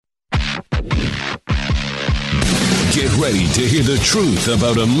Get ready to hear the truth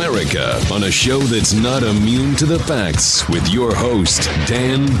about America on a show that's not immune to the facts with your host,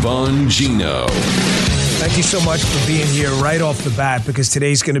 Dan Bongino. Thank you so much for being here right off the bat, because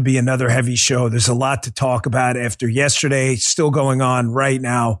today's going to be another heavy show. There's a lot to talk about after yesterday, still going on right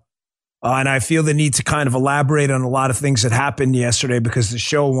now. And I feel the need to kind of elaborate on a lot of things that happened yesterday because the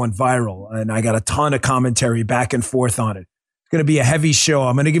show went viral and I got a ton of commentary back and forth on it. It's going to be a heavy show.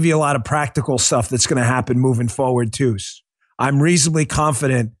 I'm going to give you a lot of practical stuff that's going to happen moving forward too. I'm reasonably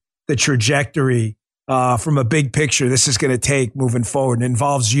confident the trajectory from a big picture this is going to take moving forward. It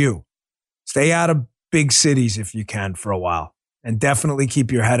involves you. Stay out of big cities if you can for a while, and definitely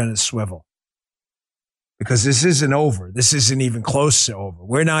keep your head on a swivel, because this isn't over. This isn't even close to over.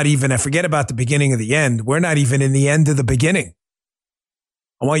 We're not even, forget about the beginning of the end. We're not even in the end of the beginning.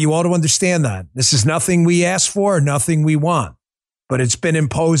 I want you all to understand that. This is nothing we asked for, nothing we want, but it's been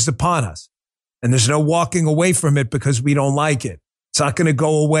imposed upon us. And there's no walking away from it because we don't like it. It's not going to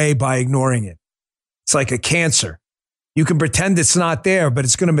go away by ignoring it. It's like a cancer. You can pretend it's not there, but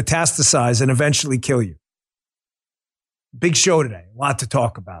it's going to metastasize and eventually kill you. Big show today. A lot to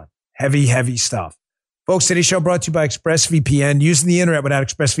talk about. Heavy, heavy stuff. Folks, today's show brought to you by ExpressVPN. Using the internet without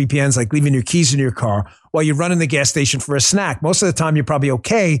ExpressVPN is like leaving your keys in your car while you're running the gas station for a snack. Most of the time, you're probably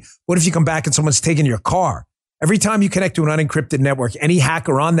okay. What if you come back and someone's taking your car? Every time you connect to an unencrypted network, any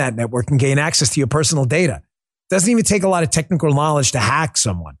hacker on that network can gain access to your personal data. It doesn't even take a lot of technical knowledge to hack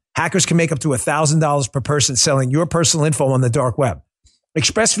someone. Hackers can make up to $1,000 per person selling your personal info on the dark web.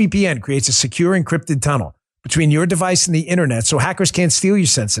 ExpressVPN creates a secure encrypted tunnel between your device and the internet so hackers can't steal your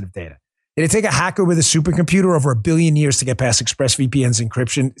sensitive data. It'd take a hacker with a supercomputer over 1 billion years to get past ExpressVPN's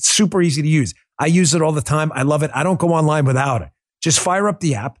encryption. It's super easy to use. I use it all the time. I love it. I don't go online without it. Just fire up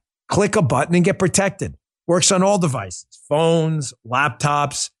the app, click a button, and get protected. Works on all devices, phones,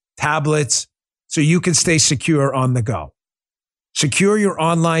 laptops, tablets, so you can stay secure on the go. Secure your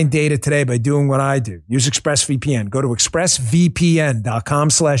online data today by doing what I do. Use ExpressVPN. Go to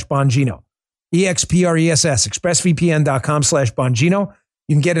expressvpn.com/Bongino. EXPRESS, expressvpn.com/Bongino.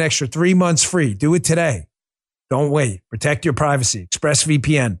 You can get an extra 3 months free. Do it today. Don't wait. Protect your privacy.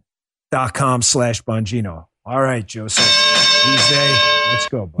 expressvpn.com/Bongino. All right, Joseph. Tuesday. Let's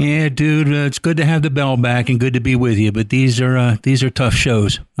go, buddy. Yeah, dude, it's good to have the bell back and good to be with you. But these are tough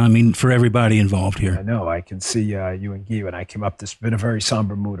shows. I mean, for everybody involved here. I know. I can see you and Guy when I came up. This has been a very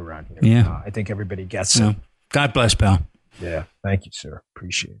somber mood around here. Yeah. I think everybody gets it. God bless, pal. Yeah. Thank you, sir.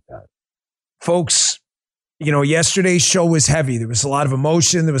 Appreciate that. Folks, yesterday's show was heavy. There was a lot of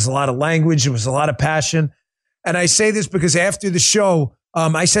emotion. There was a lot of language. There was a lot of passion. And I say this because after the show,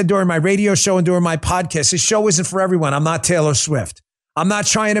 I said during my radio show and during my podcast, this show isn't for everyone. I'm not Taylor Swift. I'm not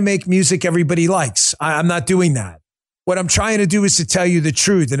trying to make music everybody likes. I'm not doing that. What I'm trying to do is to tell you the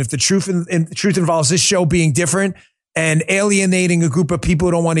truth. And if the truth involves this show being different and alienating a group of people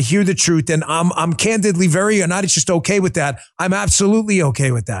who don't want to hear the truth, then I'm candidly not just okay with that. I'm absolutely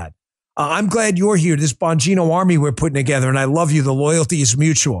okay with that. I'm glad you're here. This Bongino army we're putting together, and I love you. The loyalty is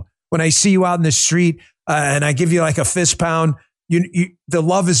mutual. When I see you out in the street and I give you like a fist pound, the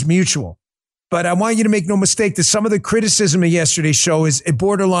love is mutual. But I want you to make no mistake that some of the criticism of yesterday's show is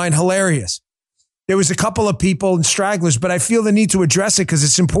borderline hilarious. There was a couple of people and stragglers, but I feel the need to address it because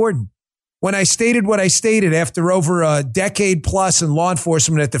it's important. When I stated what I stated after over a decade plus in law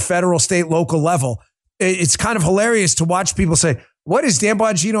enforcement at the federal, state, local level, it's kind of hilarious to watch people say, what is Dan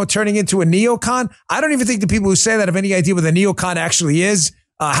Bongino turning into a neocon? I don't even think the people who say that have any idea what a neocon actually is,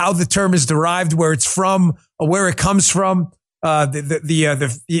 how the term is derived, where it's from, or where it comes from. The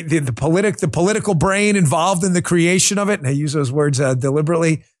political brain involved in the creation of it, and I use those words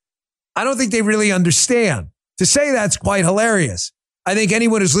deliberately. I don't think they really understand. To say that's quite hilarious. I think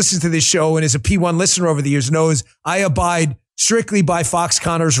anyone who's listened to this show and is a P1 listener over the years knows I abide strictly by Fox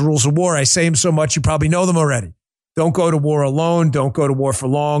Connor's rules of war. I say them so much you probably know them already. Don't go to war alone. Don't go to war for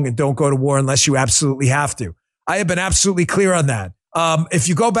long, and don't go to war unless you absolutely have to. I have been absolutely clear on that. If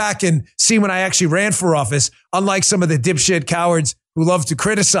you go back and see when I actually ran for office, unlike some of the dipshit cowards who love to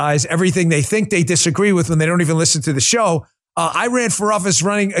criticize everything they think they disagree with when they don't even listen to the show, I ran for office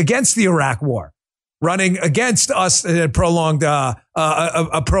running against the Iraq war, running against us a prolonged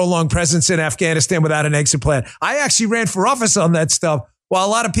presence in Afghanistan without an exit plan. I actually ran for office on that stuff while a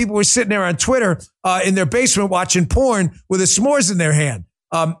lot of people were sitting there on Twitter in their basement watching porn with a s'mores in their hand.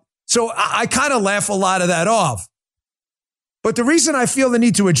 So I kind of laugh a lot of that off. But the reason I feel the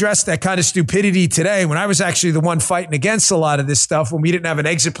need to address that kind of stupidity today, when I was actually the one fighting against a lot of this stuff, when we didn't have an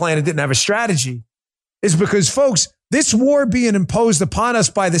exit plan and didn't have a strategy, is because, folks, this war being imposed upon us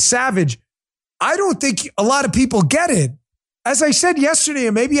by the savage, I don't think a lot of people get it. As I said yesterday,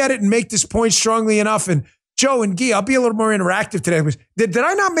 and maybe I didn't make this point strongly enough, and Joe and Guy, I'll be a little more interactive today. Did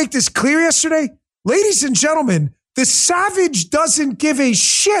I not make this clear yesterday? Ladies and gentlemen, the savage doesn't give a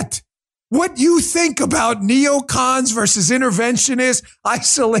shit what you think about neocons versus interventionists,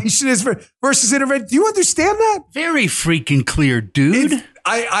 isolationists versus interventionists. Do you understand that? Very freaking clear, dude.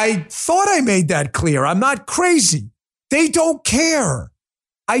 I thought I made that clear. I'm not crazy. They don't care.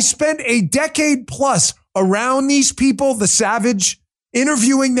 I spent a decade plus around these people, the savage,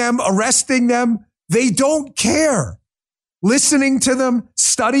 interviewing them, arresting them. They don't care. Listening to them,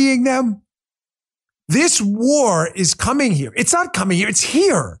 studying them. This war is coming here. It's not coming here. It's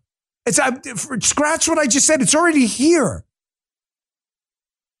here. Scratch what I just said. It's already here.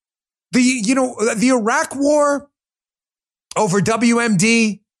 The Iraq war over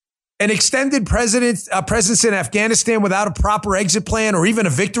WMD, an extended presence in Afghanistan without a proper exit plan or even a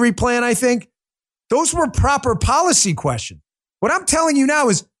victory plan, I think. Those were proper policy questions. What I'm telling you now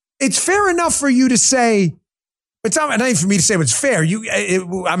is it's fair enough for you to say, it's not even for me to say what's fair.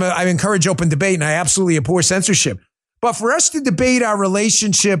 I encourage open debate and I absolutely abhor censorship. But for us to debate our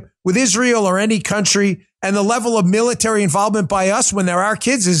relationship with Israel or any country and the level of military involvement by us when they're our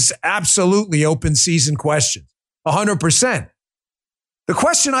kids is absolutely open season questions. 100%. The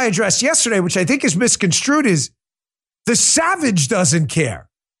question I addressed yesterday, which I think is misconstrued, is the savage doesn't care.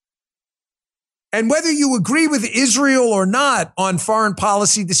 And whether you agree with Israel or not on foreign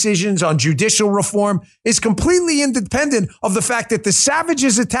policy decisions, on judicial reform, is completely independent of the fact that the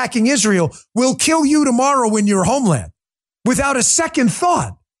savages attacking Israel will kill you tomorrow in your homeland without a second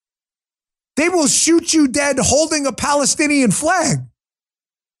thought. They will shoot you dead holding a Palestinian flag.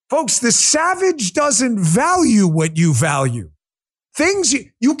 Folks, the savage doesn't value what you value.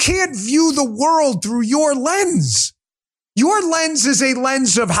 You can't view the world through your lens. Your lens is a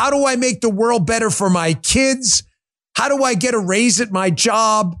lens of how do I make the world better for my kids? How do I get a raise at my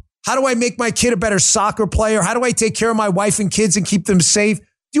job? How do I make my kid a better soccer player? How do I take care of my wife and kids and keep them safe?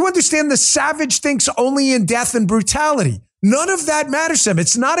 Do you understand the savage thinks only in death and brutality? None of that matters to them.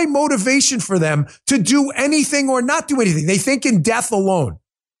 It's not a motivation for them to do anything or not do anything. They think in death alone.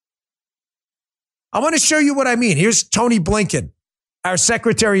 I want to show you what I mean. Here's Tony Blinken, our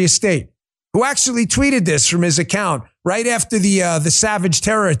Secretary of State, who actually tweeted this from his account right after the savage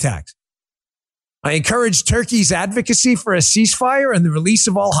terror attacks. I encourage Turkey's advocacy for a ceasefire and the release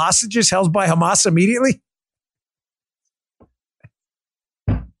of all hostages held by Hamas immediately.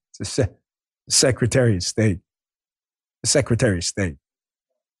 It's the Secretary of State. The Secretary of State.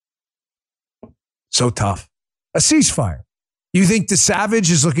 So tough. A ceasefire. You think the savage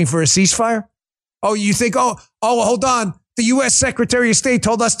is looking for a ceasefire? Oh, you think, hold on. The U.S. Secretary of State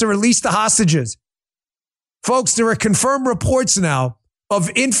told us to release the hostages. Folks, there are confirmed reports now of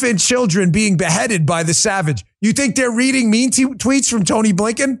infant children being beheaded by the savage. You think they're reading mean tweets from Tony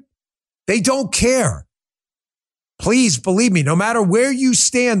Blinken? They don't care. Please believe me, no matter where you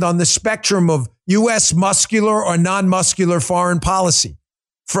stand on the spectrum of U.S. muscular or non-muscular foreign policy,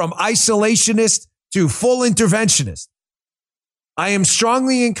 from isolationist to full interventionist, I am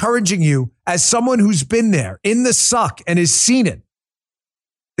strongly encouraging you, as someone who's been there in the suck and has seen it.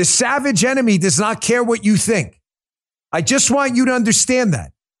 The savage enemy does not care what you think. I just want you to understand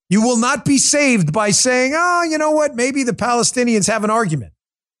that. You will not be saved by saying, you know what? Maybe the Palestinians have an argument.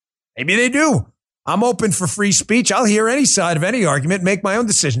 Maybe they do. I'm open for free speech. I'll hear any side of any argument, make my own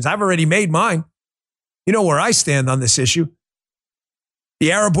decisions. I've already made mine. You know where I stand on this issue.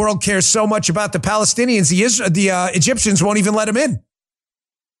 The Arab world cares so much about the Palestinians, the Egyptians won't even let them in.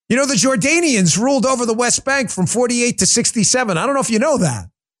 You know, the Jordanians ruled over the West Bank from 48 to 67. I don't know if you know that.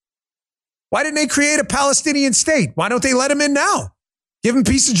 Why didn't they create a Palestinian state? Why don't they let them in now? Give them a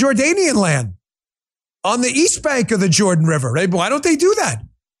piece of Jordanian land on the east bank of the Jordan River. Why don't they do that?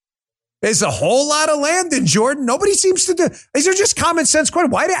 There's a whole lot of land in Jordan. Nobody seems to do. These are just common sense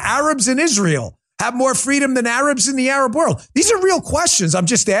questions. Why do Arabs in Israel have more freedom than Arabs in the Arab world? These are real questions. I'm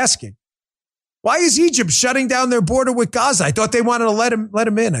just asking. Why is Egypt shutting down their border with Gaza? I thought they wanted to let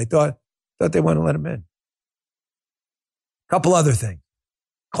him in. I thought they wanted to let him in. A couple other things.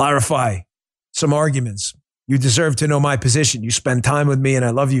 Clarify some arguments. You deserve to know my position. You spend time with me and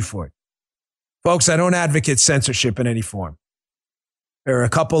I love you for it. Folks, I don't advocate censorship in any form. There are a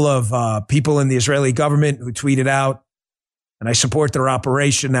couple of people in the Israeli government who tweeted out, and I support their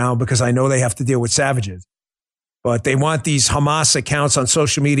operation now because I know they have to deal with savages. But they want these Hamas accounts on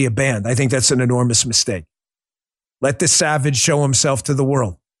social media banned. I think that's an enormous mistake. Let the savage show himself to the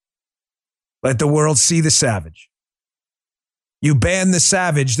world. Let the world see the savage. You ban the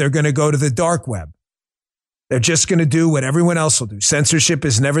savage, they're going to go to the dark web. They're just going to do what everyone else will do. Censorship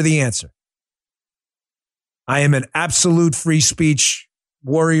is never the answer. I am an absolute free speech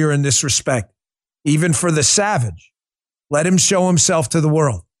warrior in this respect. even for the savage. Let him show himself to the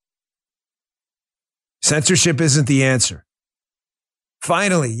world. Censorship isn't the answer.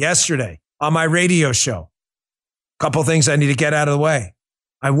 Finally, yesterday on my radio show, a couple things I need to get out of the way.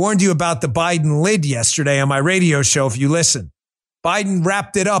 I warned you about the Biden lid yesterday on my radio show, if you listen. Biden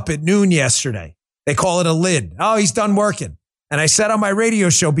wrapped it up at noon yesterday. They call it a lid. Oh, he's done working. And I said on my radio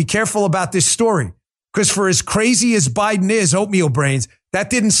show, be careful about this story. Because for as crazy as Biden is, oatmeal brains, that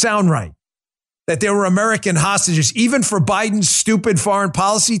didn't sound right. That there were American hostages. Even for Biden's stupid foreign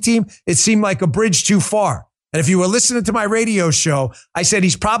policy team, it seemed like a bridge too far. And if you were listening to my radio show, I said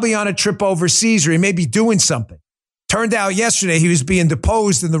he's probably on a trip overseas or he may be doing something. Turned out yesterday he was being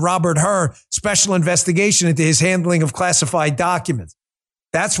deposed in the Robert Hur special investigation into his handling of classified documents.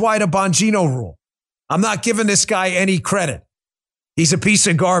 That's why the Bongino rule. I'm not giving this guy any credit. He's a piece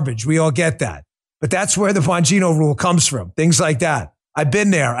of garbage. We all get that. But that's where the Bongino rule comes from. Things like that. I've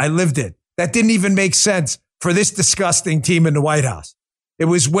been there. I lived it. That didn't even make sense for this disgusting team in the White House. It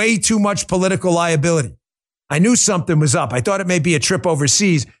was way too much political liability. I knew something was up. I thought it may be a trip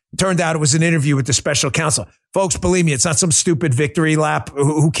overseas. It turned out it was an interview with the special counsel. Folks, believe me, it's not some stupid victory lap.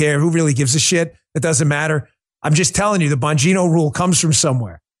 Who cares? Who really gives a shit? It doesn't matter. I'm just telling you, the Bongino rule comes from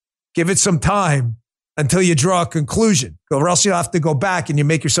somewhere. Give it some time until you draw a conclusion, or else you'll have to go back and you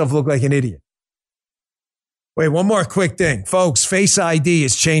make yourself look like an idiot. Wait, one more quick thing. Folks, Face ID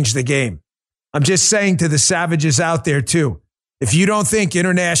has changed the game. I'm just saying to the savages out there, too, if you don't think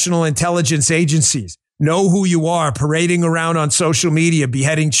international intelligence agencies know who you are, parading around on social media,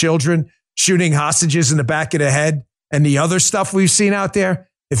 beheading children, shooting hostages in the back of the head, and the other stuff we've seen out there,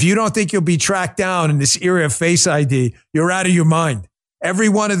 if you don't think you'll be tracked down in this era of Face ID, you're out of your mind. Every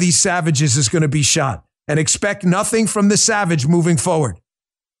one of these savages is going to be shot. And expect nothing from the savage moving forward.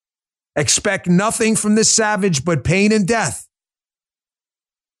 Expect nothing from the savage but pain and death.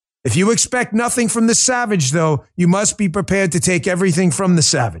 If you expect nothing from the savage, though, you must be prepared to take everything from the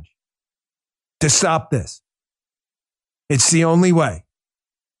savage to stop this. It's the only way.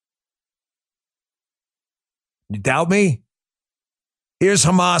 You doubt me? Here's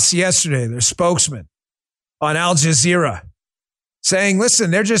Hamas yesterday, their spokesman on Al Jazeera, saying,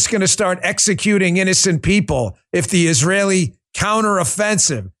 listen, they're just going to start executing innocent people if the Israeli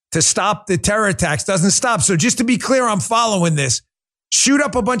counteroffensive to stop the terror attacks doesn't stop. So just to be clear, I'm following this. Shoot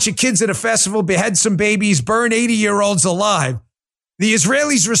up a bunch of kids at a festival, behead some babies, burn 80-year-olds alive. The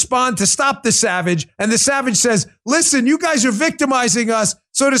Israelis respond to stop the savage, and the savage says, listen, you guys are victimizing us,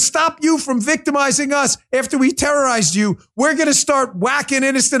 so to stop you from victimizing us after we terrorized you, we're going to start whacking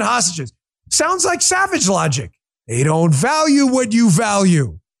innocent hostages. Sounds like savage logic. They don't value what you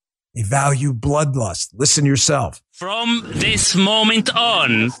value. They value bloodlust. Listen yourself. From this moment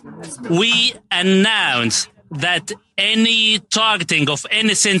on, we announce that any targeting of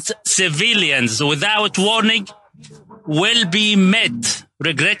innocent civilians without warning will be met,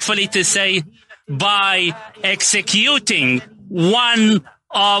 regretfully to say, by executing one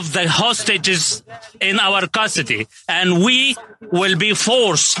of the hostages in our custody. And we will be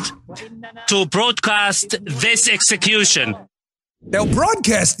forced to broadcast this execution. They'll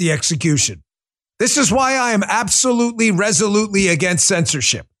broadcast the execution. This is why I am absolutely, resolutely against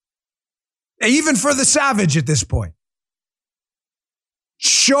censorship. Even for the savage at this point.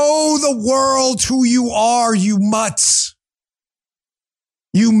 Show the world who you are, you mutts.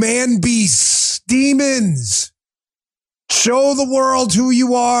 You man beasts, demons. Show the world who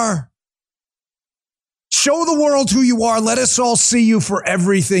you are. Show the world who you are. Let us all see you for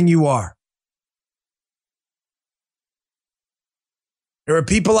everything you are. There are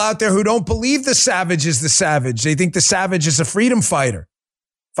people out there who don't believe the savage is the savage. They think the savage is a freedom fighter.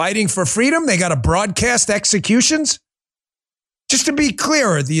 Fighting for freedom, they got to broadcast executions. Just to be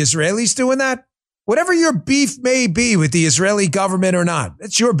clear, are the Israelis doing that? Whatever your beef may be with the Israeli government or not,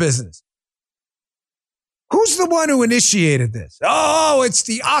 that's your business. Who's the one who initiated this? Oh, it's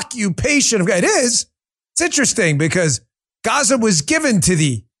the occupation of Gaza. It is. It's interesting because Gaza was given to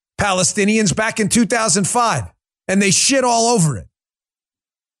the Palestinians back in 2005, and they shit all over it.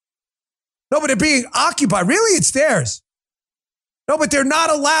 No, but they're being occupied. Really, it's theirs. No, but they're not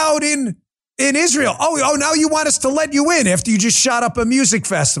allowed in Israel. Oh, now you want us to let you in after you just shot up a music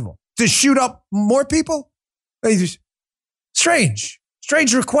festival to shoot up more people? Strange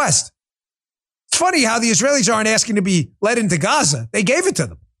request. It's funny how the Israelis aren't asking to be let into Gaza. They gave it to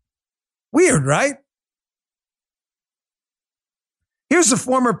them. Weird, right? Here's the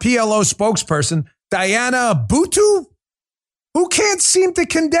former PLO spokesperson, Diana Boutou, who can't seem to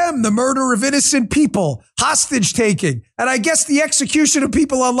condemn the murder of innocent people, hostage taking, and I guess the execution of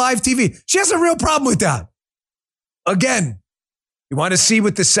people on live TV. She has a real problem with that. Again, You want to see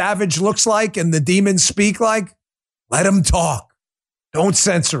what the savage looks like and the demons speak like? Let him talk. Don't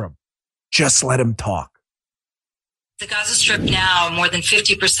censor him. Just let him talk. The Gaza Strip now, more than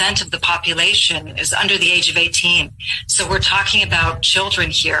 50% of the population is under the age of 18. So we're talking about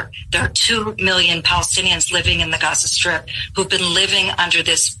children here. There are 2 million Palestinians living in the Gaza Strip who've been living under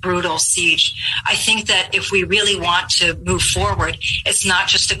this brutal siege. I think that if we really want to move forward, it's not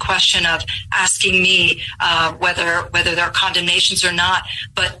just a question of asking me whether there are condemnations or not,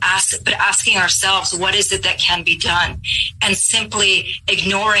 but asking ourselves, what is it that can be done? And simply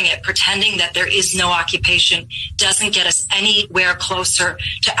ignoring it, pretending that there is no occupation, doesn't get us anywhere closer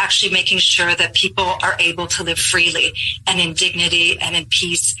to actually making sure that people are able to live freely and in dignity and in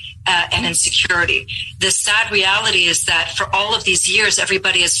peace and in security. The sad reality is that for all of these years,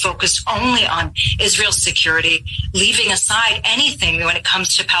 everybody has focused only on Israel's security, leaving aside anything when it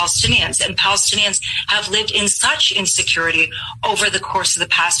comes to Palestinians. And Palestinians have lived in such insecurity over the course of the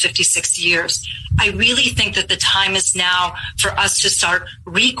past 56 years. I really think that the time is now for us to start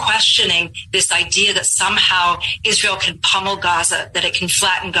re-questioning this idea that somehow Israel can pummel Gaza, that it can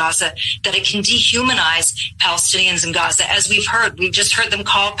flatten Gaza, that it can dehumanize Palestinians in Gaza. As we've just heard them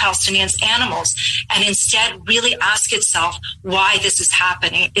call Palestinians animals, and instead really ask itself why this is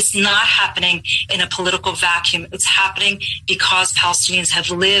happening. It's not happening in a political vacuum. It's happening because Palestinians have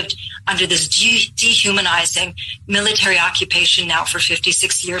lived under this dehumanizing military occupation now for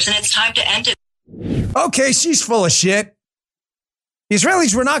 56 years, and it's time to end it. Okay, she's full of shit. The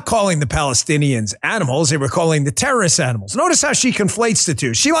Israelis were not calling the Palestinians animals. They were calling the terrorists animals. Notice how she conflates the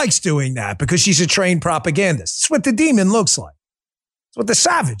two. She likes doing that because she's a trained propagandist. It's what the demon looks like. It's what the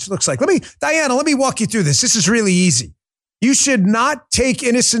savage looks like. Diana, let me walk you through this. This is really easy. You should not take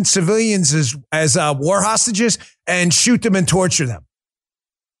innocent civilians as war hostages and shoot them and torture them.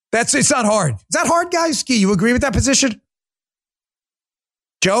 It's not hard. Is that hard, guys? You agree with that position?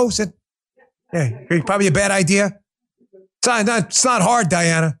 Joe said, yeah, probably a bad idea. It's not hard,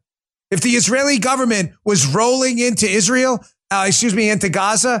 Diana. If the Israeli government was rolling into into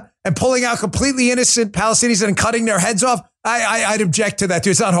Gaza and pulling out completely innocent Palestinians and cutting their heads off, I'd object to that too.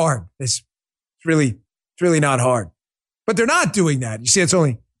 It's not hard. It's really not hard. But they're not doing that. You see, it's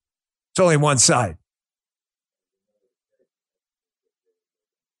only one side.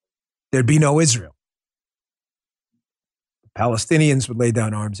 There'd be no Israel. The Palestinians would lay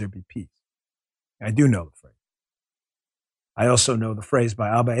down arms, there'd be peace. I do know the phrase. I also know the phrase by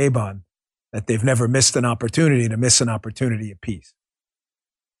Abba Eban that they've never missed an opportunity to miss an opportunity of peace.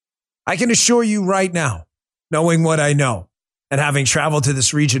 I can assure you right now, knowing what I know and having traveled to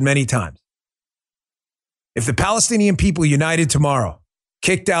this region many times, if the Palestinian people united tomorrow,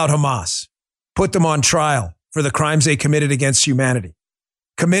 kicked out Hamas, put them on trial for the crimes they committed against humanity,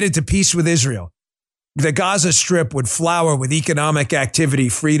 committed to peace with Israel, the Gaza Strip would flower with economic activity,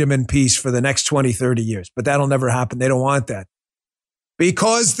 freedom, and peace for the next 20, 30 years. But that'll never happen. They don't want that.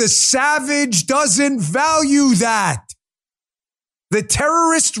 Because the savage doesn't value that. The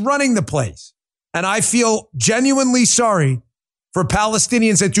terrorist running the place. And I feel genuinely sorry for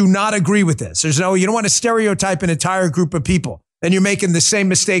Palestinians that do not agree with this. You don't want to stereotype an entire group of people. And you're making the same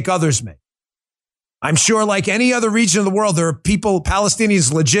mistake others make. I'm sure like any other region of the world, there are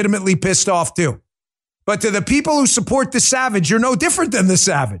Palestinians legitimately pissed off too. But to the people who support the savage, you're no different than the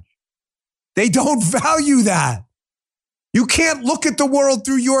savage. They don't value that. You can't look at the world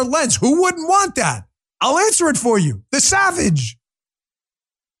through your lens. Who wouldn't want that? I'll answer it for you. The savage.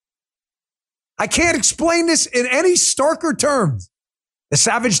 I can't explain this in any starker terms. The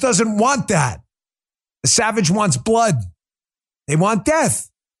savage doesn't want that. The savage wants blood. They want death.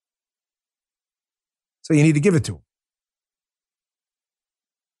 So you need to give it to them.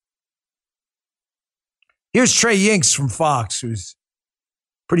 Here's Trey Yinks from Fox, who's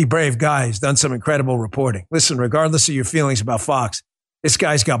a pretty brave guy. He's done some incredible reporting. Listen, regardless of your feelings about Fox, this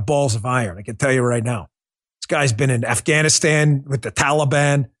guy's got balls of iron. I can tell you right now. This guy's been in Afghanistan with the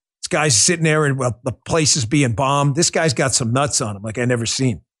Taliban. This guy's sitting there and the place is being bombed. This guy's got some nuts on him like I never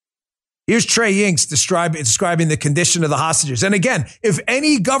seen. Here's Trey Yinks describing the condition of the hostages. And again, if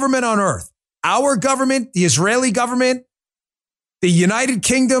any government on earth, our government, the Israeli government, the United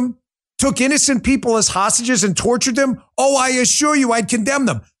Kingdom, took innocent people as hostages and tortured them, I assure you I'd condemn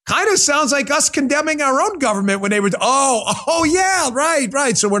them. Kind of sounds like us condemning our own government when they were, yeah,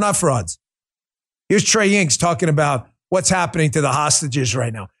 right. So we're not frauds. Here's Trey Yinks talking about what's happening to the hostages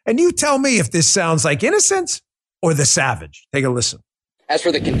right now. And you tell me if this sounds like innocence or the savage. Take a listen. As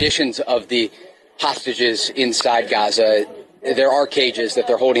for the conditions of the hostages inside Gaza, there are cages that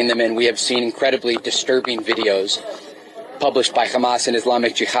they're holding them in. We have seen incredibly disturbing videos published by Hamas and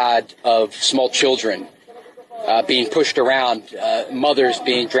Islamic Jihad of small children being pushed around, mothers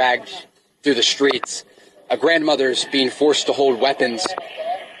being dragged through the streets, grandmothers being forced to hold weapons.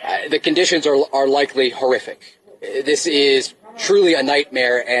 The conditions are likely horrific. This is truly a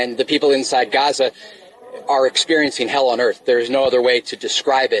nightmare, and the people inside Gaza are experiencing hell on earth. There is no other way to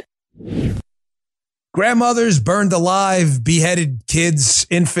describe it. Grandmothers burned alive, beheaded kids,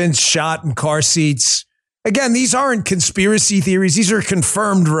 infants shot in car seats. Again, these aren't conspiracy theories. These are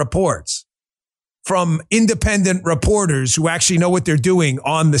confirmed reports from independent reporters who actually know what they're doing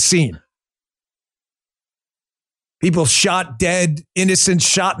on the scene. People shot dead, innocents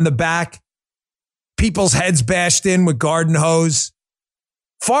shot in the back, people's heads bashed in with garden hose.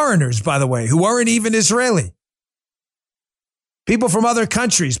 Foreigners, by the way, who aren't even Israeli. People from other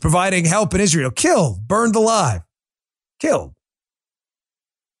countries providing help in Israel, killed, burned alive, killed.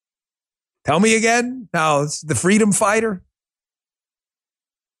 Tell me again? Now, it's the freedom fighter.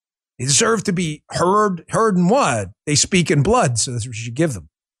 They deserve to be heard in what? They speak in blood, so that's what you should give them.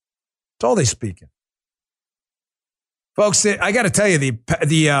 That's all they speak in. Folks, I got to tell you,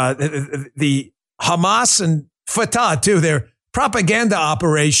 the Hamas and Fatah, too, their propaganda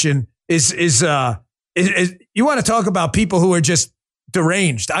operation is you want to talk about people who are just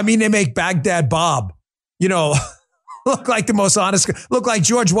deranged. I mean, they make Baghdad Bob, look like the most honest, look like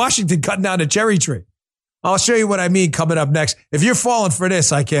George Washington cutting down a cherry tree. I'll show you what I mean coming up next. If you're falling for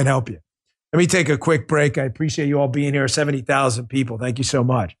this, I can't help you. Let me take a quick break. I appreciate you all being here. 70,000 people. Thank you so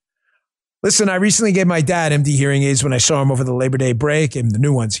much. Listen, I recently gave my dad MD hearing aids when I saw him over the Labor Day break and the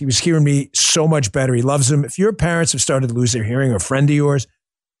new ones. He was hearing me so much better. He loves them. If your parents have started to lose their hearing or a friend of yours,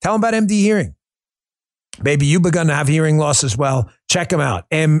 tell them about MD hearing. Maybe you've begun to have hearing loss as well. Check them out.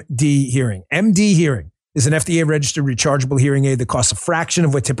 MD hearing. MD hearing is an FDA-registered rechargeable hearing aid that costs a fraction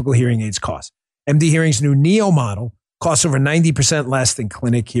of what typical hearing aids cost. MD Hearing's new Neo model costs over 90% less than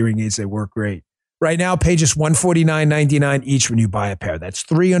clinic hearing aids. They work great. Right now, pay just $149.99 each when you buy a pair. That's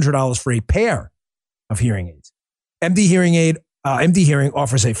 $300 for a pair of hearing aids. MD Hearing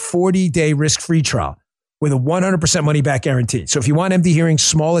offers a 40-day risk-free trial with a 100% money-back guarantee. So if you want MD Hearing's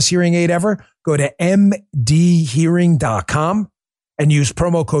smallest hearing aid ever, go to mdhearing.com and use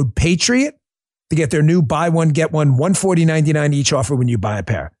promo code PATRIOT to get their new buy one, get one, $140.99 each offer when you buy a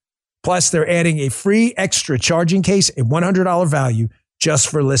pair. Plus, they're adding a free extra charging case, a $100 value, just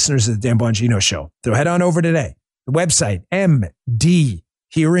for listeners of the Dan Bongino Show. So head on over today. The website,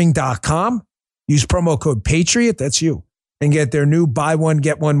 mdhearing.com. Use promo code PATRIOT, that's you, and get their new buy one,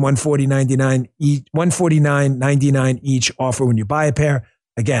 get one, $149.99 each offer when you buy a pair.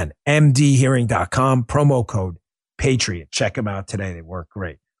 Again, mdhearing.com, promo code PATRIOT. Check them out today. They work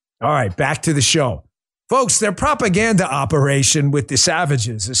great. All right, back to the show. Folks, their propaganda operation with the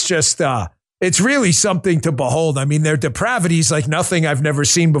savages is just, it's really something to behold. I mean, their depravity is like nothing I've never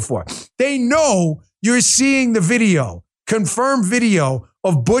seen before. They know you're seeing the video, confirmed video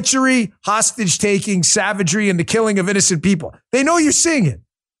of butchery, hostage-taking, savagery, and the killing of innocent people. They know you're seeing it.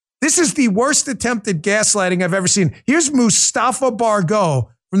 This is the worst attempted gaslighting I've ever seen. Here's Mustafa Barghouti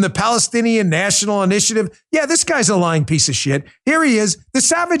from the Palestinian National Initiative. Yeah, this guy's a lying piece of shit. Here he is. The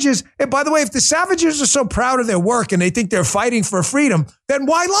savages, and by the way, if the savages are so proud of their work and they think they're fighting for freedom, then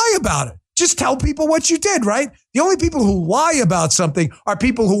why lie about it? Just tell people what you did, right? The only people who lie about something are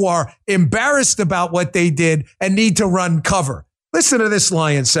people who are embarrassed about what they did and need to run cover. Listen to this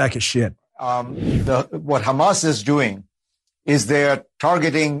lying sack of shit. What Hamas is doing is they're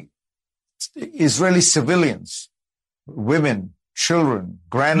targeting Israeli civilians, women, children,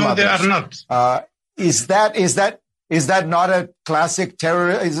 grandmothers. No, they are not. Is that not a classic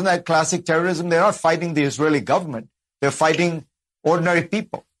terror? Isn't that classic terrorism? They're not fighting the Israeli government. They're fighting ordinary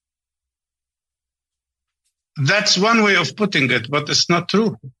people. That's one way of putting it, but it's not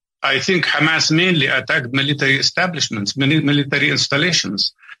true. I think Hamas mainly attacked military establishments, military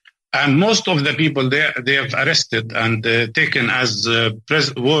installations. And most of the people they have arrested and taken as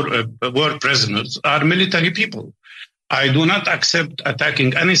war prisoners are military people. I do not accept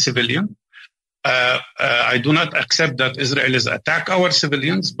attacking any civilian. I do not accept that Israelis attack our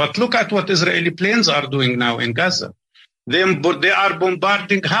civilians. But look at what Israeli planes are doing now in Gaza. They are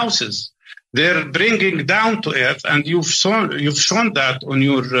bombarding houses. They're bringing down to earth, and you've shown that on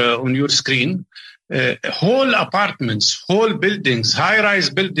your screen. Whole apartments, whole buildings, high-rise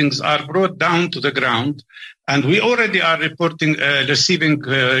buildings are brought down to the ground, and we already are receiving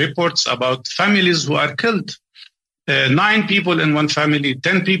reports about families who are killed. 9 people in one family,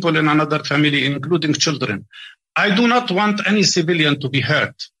 10 people in another family, including children. I do not want any civilian to be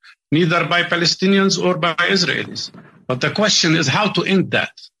hurt, neither by Palestinians or by Israelis. But the question is how to end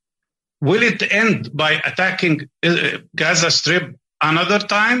that. Will it end by attacking Gaza Strip another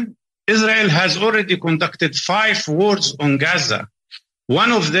time? Israel has already conducted 5 wars on Gaza.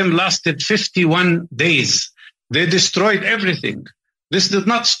 One of them lasted 51 days. They destroyed everything. This did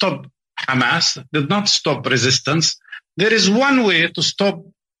not stop Hamas, did not stop resistance. There is one way to stop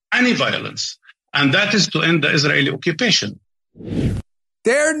any violence, and that is to end the Israeli occupation.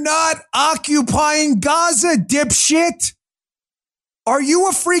 They're not occupying Gaza, dipshit. Are you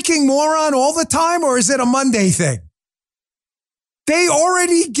a freaking moron all the time, or is it a Monday thing? They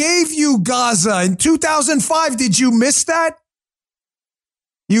already gave you Gaza in 2005. Did you miss that?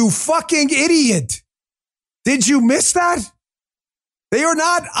 You fucking idiot. Did you miss that? They are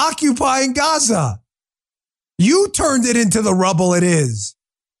not occupying Gaza. You turned it into the rubble it is.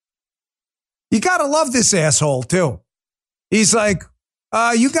 You got to love this asshole, too. He's like,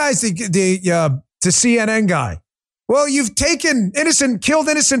 you guys, the CNN guy. Well, you've killed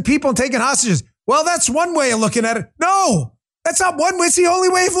innocent people and taken hostages. Well, that's one way of looking at it. No, that's not one way. It's the only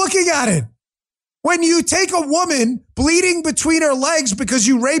way of looking at it. When you take a woman bleeding between her legs because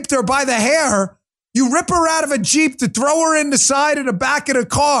you raped her by the hair, you rip her out of a Jeep to throw her in the side of the back of the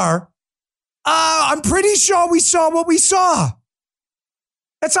car. I'm pretty sure we saw what we saw.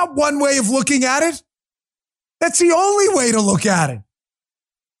 That's not one way of looking at it. That's the only way to look at it.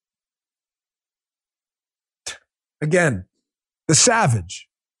 Again, the savage.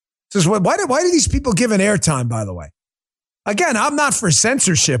 Says, why do these people give an airtime, by the way? Again, I'm not for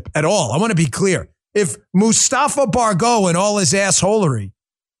censorship at all. I want to be clear. If Mustafa Bargo and all his assholery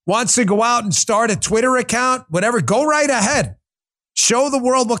wants to go out and start a Twitter account, whatever, go right ahead. Show the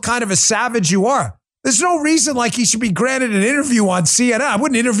world what kind of a savage you are. There's no reason like he should be granted an interview on CNN. I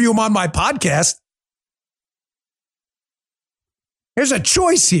wouldn't interview him on my podcast. There's a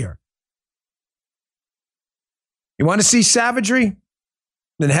choice here. You want to see savagery? I've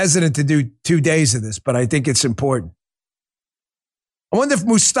been hesitant to do 2 days of this, but I think it's important. I wonder if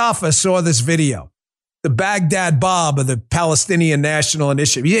Mustafa saw this video, the Baghdad Bob of the Palestinian National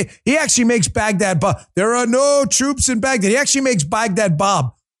Initiative. He actually makes Baghdad Bob. There are no troops in Baghdad. He actually makes Baghdad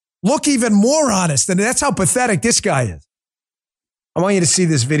Bob look even more honest. And that's how pathetic this guy is. I want you to see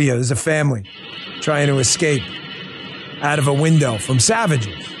this video. There's a family trying to escape out of a window from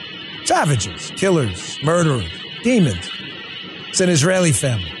savages. Savages, killers, murderers, demons. It's an Israeli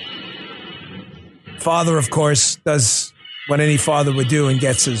family. Father, of course, does what any father would do and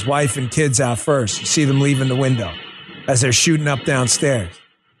gets his wife and kids out first. You see them leaving the window as they're shooting up downstairs.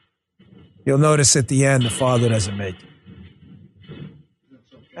 You'll notice at the end, the father doesn't make it.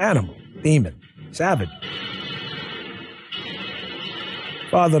 Animal, demon, savage.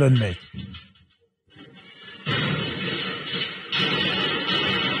 Father doesn't make it.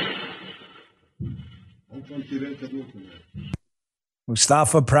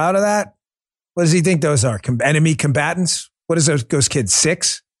 Mustafa, proud of that? What does he think those are? Enemy combatants? What is those kids,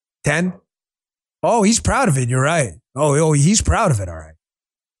 6, 10? Oh, he's proud of it. You're right. Oh, he's proud of it. All right.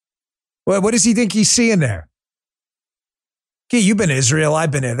 What does he think he's seeing there? Okay, you've been to Israel.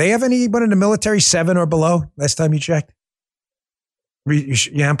 I've been there. They have anyone in the military 7 or below last time you checked?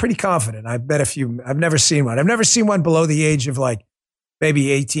 Yeah, I'm pretty confident. I bet a few. I've never seen one. I've never seen one below the age of like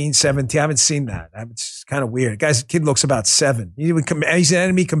maybe 18, 17. I haven't seen that. It's kind of weird. Kid looks about 7. He's an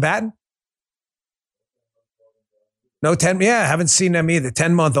enemy combatant? No 10. Yeah, haven't seen them either.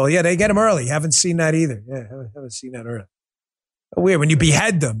 10-month-old. Yeah, they get them early. Haven't seen that either. Yeah, haven't seen that early. Weird when you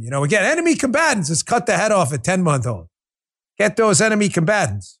behead them. Again, enemy combatants. Just cut the head off a 10-month-old. Get those enemy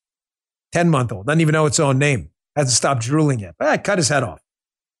combatants. 10-month-old. Doesn't even know its own name. Hasn't stopped drooling yet. But cut his head off.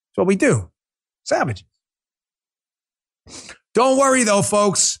 That's what we do. Savages. Don't worry, though,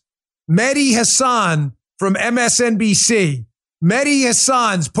 folks. Mehdi Hassan from MSNBC. Mehdi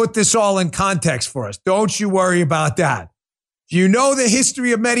Hassan's put this all in context for us. Don't you worry about that. If you know the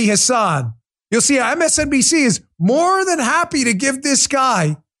history of Mehdi Hassan, you'll see how MSNBC is more than happy to give this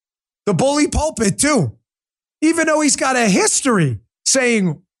guy the bully pulpit, too. Even though he's got a history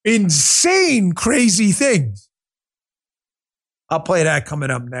saying insane, crazy things. I'll play that coming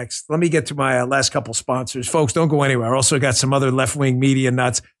up next. Let me get to my last couple sponsors. Folks, don't go anywhere. I also got some other left-wing media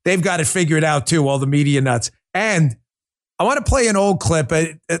nuts. They've got it figured out, too, all the media nuts. And I want to play an old clip,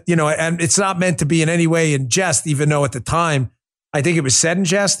 and it's not meant to be in any way in jest, even though at the time, I think it was said in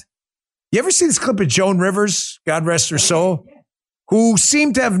jest. You ever see this clip of Joan Rivers, God rest her soul, who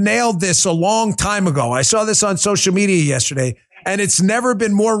seemed to have nailed this a long time ago? I saw this on social media yesterday, and it's never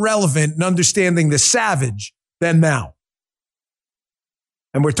been more relevant in understanding the savage than now.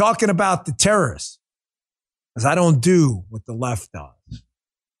 And we're talking about the terrorists, because I don't do what the left does.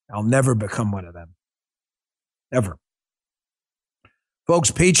 I'll never become one of them. Ever.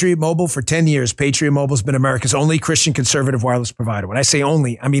 Folks, Patriot Mobile for 10 years. Patriot Mobile has been America's only Christian conservative wireless provider. When I say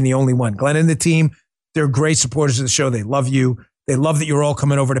only, I mean the only one. Glenn and the team, they're great supporters of the show. They love you. They love that you're all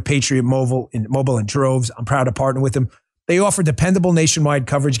coming over to Patriot Mobile in droves. I'm proud to partner with them. They offer dependable nationwide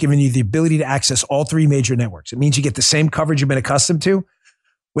coverage, giving you the ability to access all three major networks. It means you get the same coverage you've been accustomed to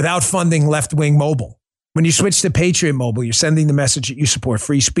without funding left-wing mobile. When you switch to Patriot Mobile, you're sending the message that you support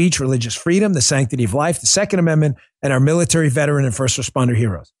free speech, religious freedom, the sanctity of life, the Second Amendment, and our military, veteran, and first responder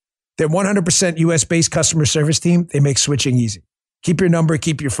heroes. They're 100% U.S.-based customer service team. They make switching easy. Keep your number,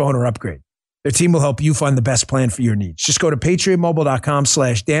 keep your phone, or upgrade. Their team will help you find the best plan for your needs. Just go to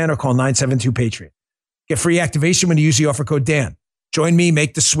patriotmobile.com/Dan or call 972-PATRIOT. Get free activation when you use the offer code Dan. Join me,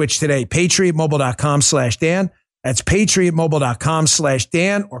 make the switch today. patriotmobile.com/Dan. That's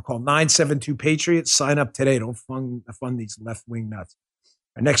patriotmobile.com/Dan or call 972-PATRIOT. Sign up today. Don't fund these left-wing nuts.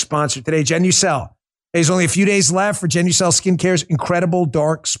 Our next sponsor today, Genucel. There's only a few days left for Genucel Skincare's incredible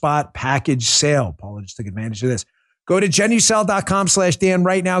dark spot package sale. Paula just took advantage of this. Go to Genucel.com/Dan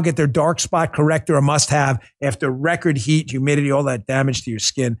right now. Get their dark spot corrector, a must-have after record heat, humidity, all that damage to your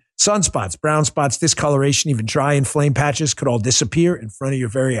skin. Sunspots, brown spots, discoloration, even dry and flame patches could all disappear in front of your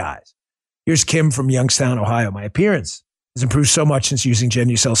very eyes. Here's Kim from Youngstown, Ohio. My appearance has improved so much since using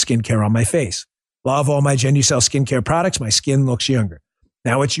Genucel skincare on my face. Love all my Genucel skincare products. My skin looks younger.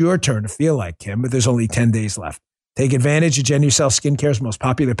 Now it's your turn to feel like Kim, but there's only 10 days left. Take advantage of Genucel Skincare's most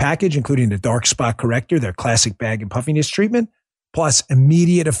popular package, including the dark spot corrector, their classic bag and puffiness treatment, plus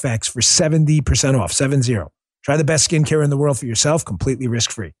immediate effects for 70% off, 70. Try the best skincare in the world for yourself, completely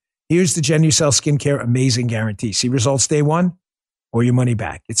risk-free. Here's the Genucel Skincare Amazing Guarantee. See results day one or your money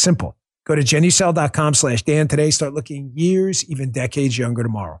back. It's simple. Go to Genucel.com/Dan today. Start looking years, even decades younger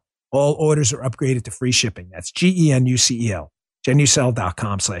tomorrow. All orders are upgraded to free shipping. That's GENUCEL.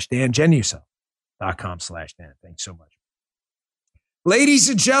 Genucel.com/Dan. Genucel.com/Dan. Thanks so much. Ladies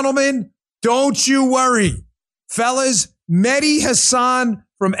and gentlemen, don't you worry. Fellas, Mehdi Hassan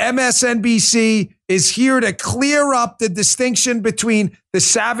from MSNBC is here to clear up the distinction between the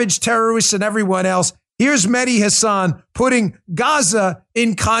savage terrorists and everyone else. Here's Mehdi Hassan putting Gaza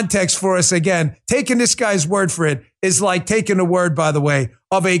in context for us again. Taking this guy's word for it is like taking a word, by the way,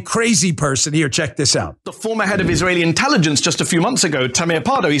 of a crazy person. Here, check this out. The former head of Israeli intelligence just a few months ago, Tamir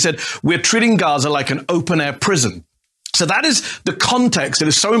Pardo, he said, we're treating Gaza like an open-air prison. So that is the context. It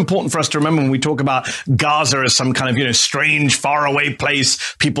is so important for us to remember when we talk about Gaza as some kind of, strange, faraway place,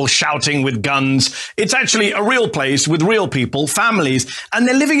 people shouting with guns. It's actually a real place with real people, families, and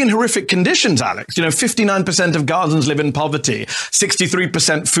they're living in horrific conditions, Alex. 59% of Gazans live in poverty,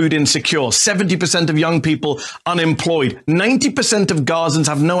 63% food insecure, 70% of young people unemployed, 90% of Gazans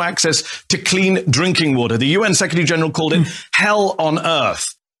have no access to clean drinking water. The UN Secretary General called it hell on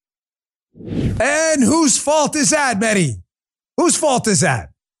earth. And whose fault is that, Mehdi? Whose fault is that?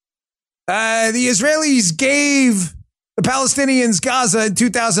 The Israelis gave the Palestinians Gaza in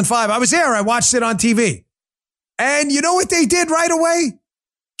 2005. I was there. I watched it on TV. And you know what they did right away?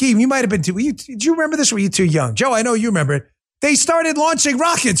 Keem, you might have been too. Did you remember this? Or were you too young? Joe, I know you remember it. They started launching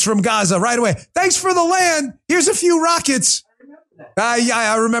rockets from Gaza right away. Thanks for the land. Here's a few rockets. Yeah,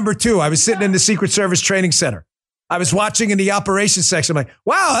 I remember too. I was sitting in the Secret Service Training Center. I was watching in the operations section. I'm like,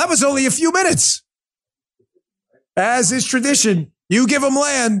 wow, that was only a few minutes. As is tradition, you give them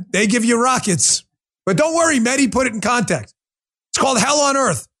land, they give you rockets. But don't worry, Mehdi put it in context. It's called hell on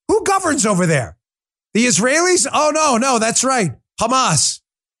earth. Who governs over there? The Israelis? Oh, no, that's right. Hamas,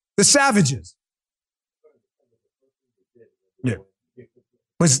 the savages. Yeah.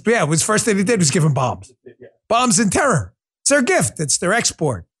 Was first thing they did was give them bombs. Bombs and terror. It's their gift. It's their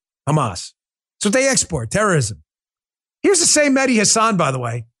export. Hamas. It's what they export, terrorism. Here's the same Mehdi Hassan, by the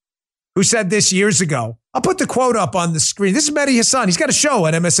way, who said this years ago. I'll put the quote up on the screen. This is Mehdi Hassan. He's got a show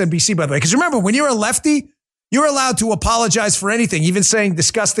at MSNBC, by the way. Because remember, when you're a lefty, you're allowed to apologize for anything, even saying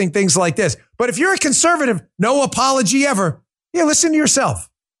disgusting things like this. But if you're a conservative, no apology ever. Yeah, listen to yourself.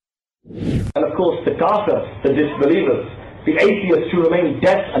 And of course, the kafirs, the disbelievers, the atheists who remain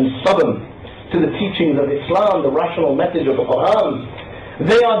deaf and stubborn to the teachings of Islam, the rational message of the Quran,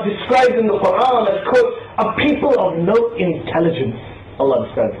 they are described in the Quran as, quote, a people of no intelligence. Allah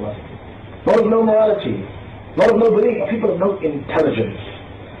describes them. Not of no morality, not of no belief, a people of no intelligence.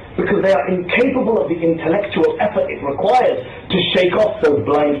 Because they are incapable of the intellectual effort it requires to shake off those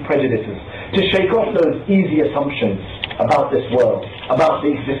blind prejudices, to shake off those easy assumptions about this world, about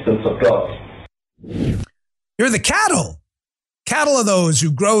the existence of God. You're the cattle. Cattle are those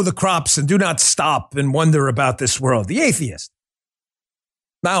who grow the crops and do not stop and wonder about this world. The atheist.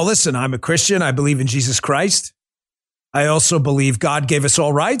 Now, listen, I'm a Christian. I believe in Jesus Christ. I also believe God gave us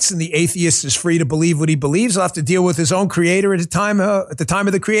all rights, and the atheist is free to believe what he believes. He'll have to deal with his own creator at the time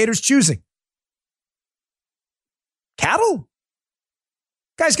of the creator's choosing. Cattle?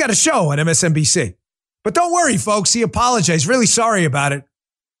 Guy's got a show on MSNBC. But don't worry, folks. He apologized. Really sorry about it.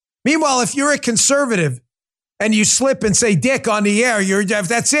 Meanwhile, if you're a conservative and you slip and say dick on the air,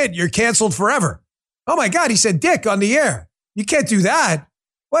 that's it. You're canceled forever. Oh, my God. He said dick on the air. You can't do that.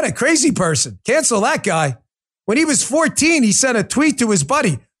 What a crazy person. Cancel that guy. When he was 14, he sent a tweet to his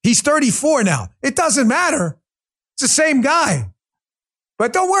buddy. He's 34 now. It doesn't matter. It's the same guy.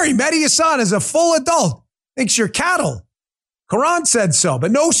 But don't worry. Mehdi Hassan is a full adult. Thinks you're cattle. Quran said so,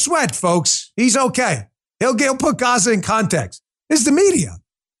 but no sweat, folks. He's okay. He'll put Gaza in context. This is the media.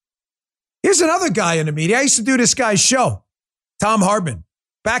 Here's another guy in the media. I used to do this guy's show, Tom Hartman.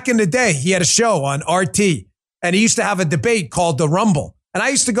 Back in the day, he had a show on RT, and he used to have a debate called The Rumble. And I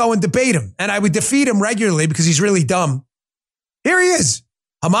used to go and debate him, and I would defeat him regularly because he's really dumb. Here he is.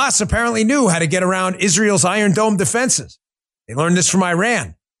 Hamas apparently knew how to get around Israel's Iron Dome defenses. They learned this from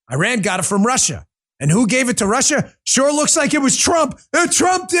Iran. Iran got it from Russia. And who gave it to Russia? Sure looks like it was Trump.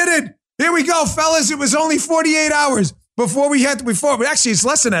 Trump did it. Here we go, fellas. It was only 48 hours actually, it's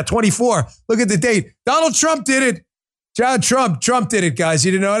less than that, 24. Look at the date. Donald Trump did it. Trump did it, guys.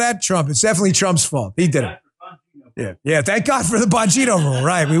 You didn't know that? Trump. It's definitely Trump's fault. He did it. Yeah. Thank God for the Bongino rule.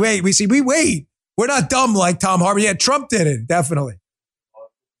 Right. We wait. We wait. We're not dumb like Tom Hartman. Yeah, Trump did it. Definitely.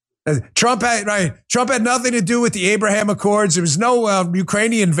 Trump had nothing to do with the Abraham Accords. There was no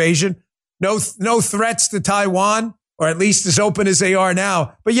Ukrainian invasion. No threats to Taiwan, or at least as open as they are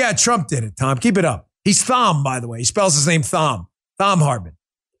now. But yeah, Trump did it, Tom. Keep it up. He's Thom, by the way. He spells his name Thom Hartman.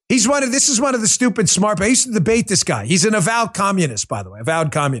 This is one of the stupid smart. I used to debate this guy. He's an avowed communist, by the way.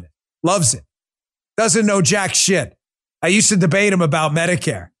 Avowed communist. Loves it. Doesn't know jack shit. I used to debate him about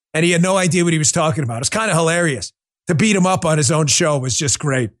Medicare, and he had no idea what he was talking about. It's kind of hilarious. To beat him up on his own show was just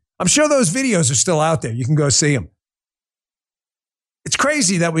great. I'm sure those videos are still out there. You can go see them. It's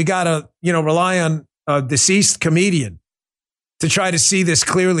crazy that we got to, rely on a deceased comedian to try to see this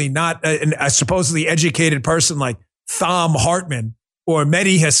clearly, not a supposedly educated person like Thom Hartman or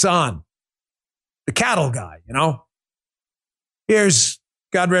Mehdi Hassan, the cattle guy, Here's,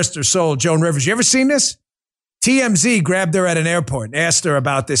 God rest her soul, Joan Rivers. You ever seen this? TMZ grabbed her at an airport and asked her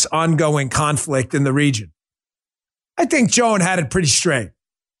about this ongoing conflict in the region. I think Joan had it pretty straight.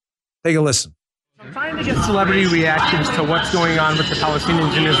 Take a listen. I'm trying to get celebrity reactions to what's going on with the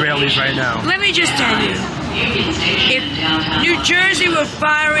Palestinians and Israelis right now. Let me just tell you, if New Jersey were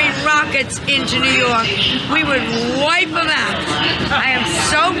firing rockets into New York, we would wipe them out. I am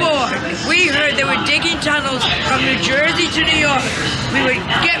so bored. If we heard they were digging tunnels from New Jersey to New York, we would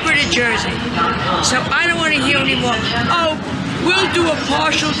get rid of Jersey. So I don't want to hear anymore. Oh, we'll do a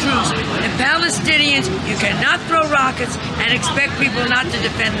partial truce. The Palestinians, you cannot throw rockets and expect people not to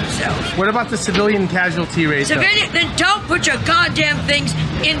defend themselves. What about the civilian casualty rate? Then don't put your goddamn things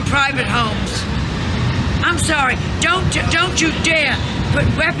in private homes. I'm sorry. Don't you dare put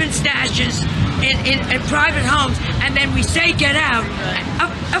weapon stashes in private homes, and then we say get out.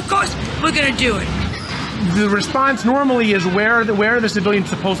 Of course, we're going to do it. The response normally is where are the civilians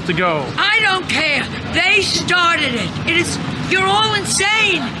supposed to go? I don't care. They started it. You're all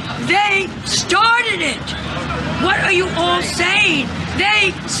insane. They started it. What are you all saying?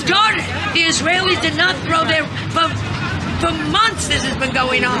 They started. The Israelis did not throw their... For months this has been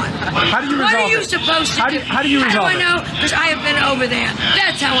going on. How do you resolve What are you supposed to do? How do you resolve it? How do I know? Because I have been over there.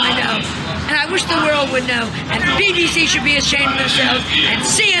 That's how I know. And I wish the world would know. And BBC should be ashamed of themselves. And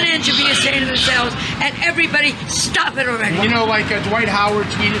CNN should be ashamed of themselves. And everybody, stop it already. Like Dwight Howard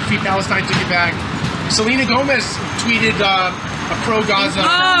tweeted, Free Palestine, took it back. Selena Gomez tweeted a pro-Gaza.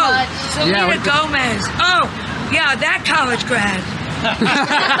 Oh, Selena Gomez. Oh, yeah, that college grad.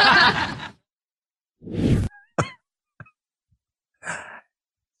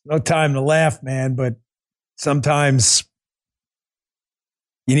 No time to laugh, man, but sometimes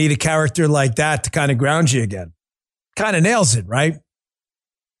you need a character like that to kind of ground you again. Kind of nails it, right?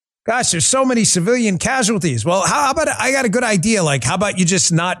 Gosh, there's so many civilian casualties. Well, how about, I got a good idea. How about you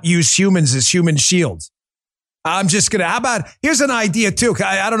just not use humans as human shields? Here's an idea too.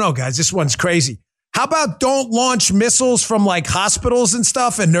 I don't know, guys, this one's crazy. How about don't launch missiles from hospitals and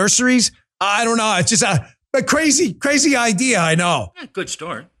stuff and nurseries? I don't know. It's just a crazy idea, I know. Good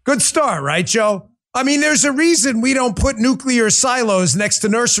start. Good start, right, Joe? I mean, there's a reason we don't put nuclear silos next to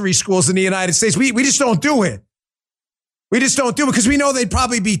nursery schools in the United States. We just don't do it. We just don't do it because we know they'd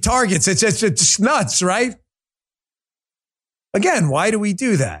probably be targets. It's nuts, right? Again, why do we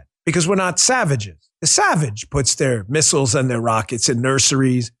do that? Because we're not savages. The savage puts their missiles and their rockets in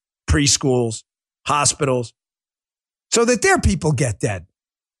nurseries, preschools, hospitals. so that their people get dead.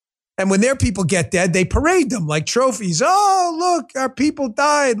 And when their people get dead, they parade them like trophies. Oh, look, our people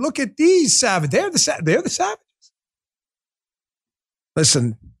died. Look at these savages. They're the savages.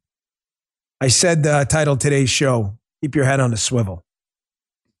 Listen, I said, titled today's show, keep your head on a swivel.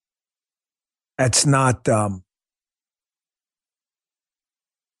 That's not, I'm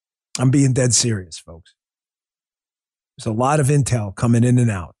being dead serious, folks. There's a lot of intel coming in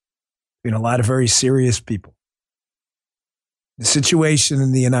and out between a lot of very serious people. The situation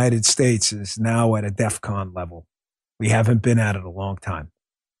in the United States is now at a DEFCON level. We haven't been at it a long time.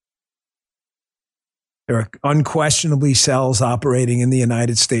 There are unquestionably cells operating in the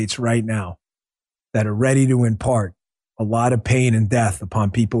United States right now that are ready to impart a lot of pain and death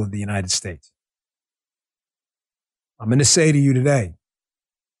upon people of the United States. I'm going to say to you today,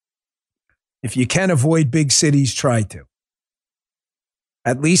 if you can avoid big cities, try to.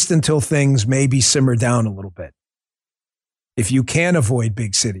 At least until things maybe simmer down a little bit. If you can avoid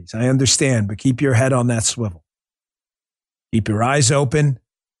big cities, I understand, but keep your head on that swivel. Keep your eyes open.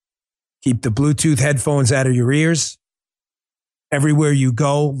 Keep the Bluetooth headphones out of your ears. Everywhere you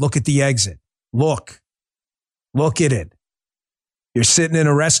go, look at the exit. Look at it. You're sitting in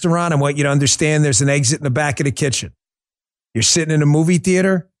a restaurant. I want you to understand there's an exit in the back of the kitchen. You're sitting in a movie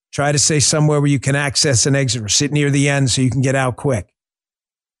theater. Try to say somewhere where you can access an exit or sit near the end so you can get out quick.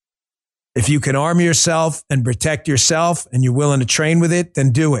 If you can arm yourself and protect yourself and you're willing to train with it,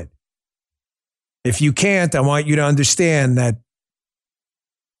 then do it. If you can't, I want you to understand that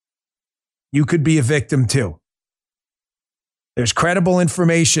you could be a victim too. There's credible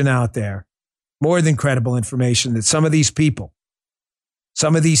information out there, more than credible information, that some of these people,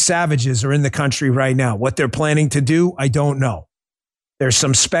 some of these savages are in the country right now. What they're planning to do, I don't know. There's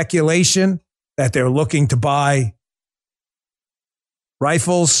some speculation that they're looking to buy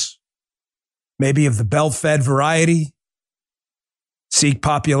rifles, maybe of the belt-fed variety, seek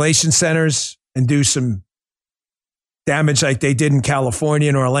population centers, and do some damage like they did in California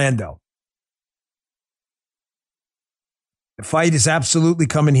and Orlando. The fight is absolutely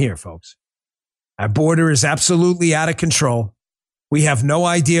coming here, folks. Our border is absolutely out of control. We have no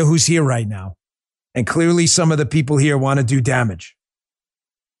idea who's here right now. And clearly some of the people here want to do damage.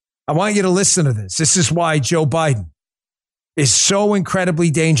 I want you to listen to this. This is why Joe Biden is so incredibly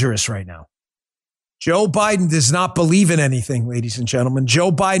dangerous right now. Joe Biden does not believe in anything, ladies and gentlemen.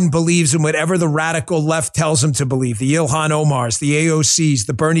 Joe Biden believes in whatever the radical left tells him to believe. The Ilhan Omars, the AOCs,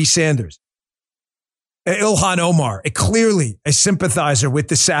 the Bernie Sanders. Ilhan Omar, clearly a sympathizer with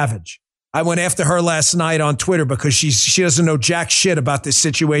the savage. I went after her last night on Twitter because she doesn't know jack shit about this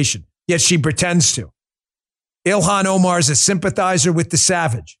situation, yet she pretends to. Ilhan Omar is a sympathizer with the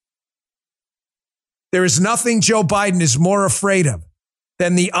savage. There is nothing Joe Biden is more afraid of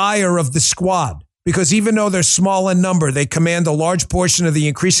than the ire of the squad. Because even though they're small in number, they command a large portion of the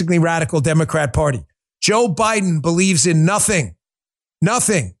increasingly radical Democrat Party. Joe Biden believes in nothing.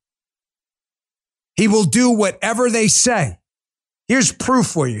 Nothing. He will do whatever they say. Here's proof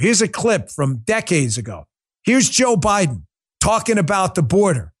for you. Here's a clip from decades ago. Here's Joe Biden talking about the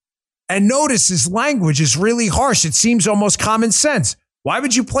border. And notice his language is really harsh. It seems almost common sense. Why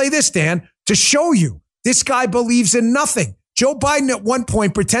would you play this, Dan? To show you this guy believes in nothing. Joe Biden at one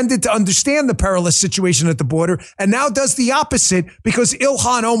point pretended to understand the perilous situation at the border and now does the opposite because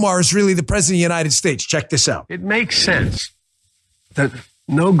Ilhan Omar is really the president of the United States. Check this out. It makes sense that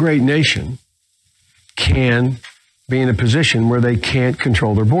no great nation can be in a position where they can't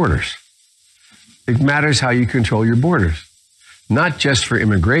control their borders. It matters how you control your borders, not just for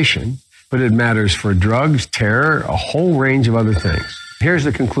immigration, but it matters for drugs, terror, a whole range of other things. Here's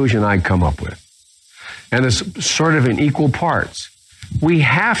the conclusion I come up with. And it's sort of in equal parts. We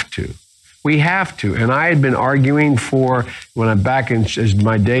have to. And I had been arguing for, when I'm back in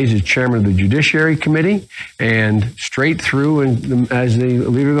my days as chairman of the Judiciary Committee and straight through as the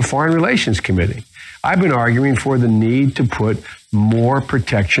leader of the Foreign Relations Committee, I've been arguing for the need to put more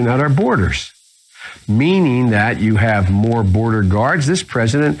protection at our borders, meaning that you have more border guards. This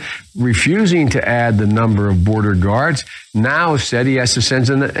president, refusing to add the number of border guards, now said he has to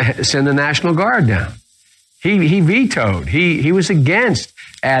send the National Guard down. He vetoed. He was against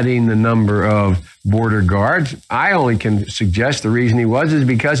adding the number of border guards. I only can suggest the reason he was is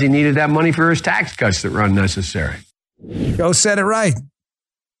because he needed that money for his tax cuts that were unnecessary. Joe said it right.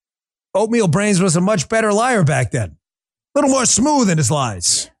 Oatmeal Brains was a much better liar back then. A little more smooth in his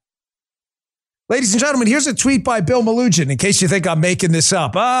lies. Ladies and gentlemen, here's a tweet by Bill Malugin, in case you think I'm making this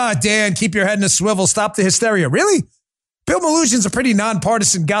up. Dan, keep your head in a swivel. Stop the hysteria. Really? Bill Malugin's a pretty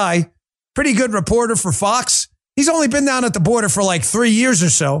nonpartisan guy. Pretty good reporter for Fox. He's only been down at the border for like 3 years or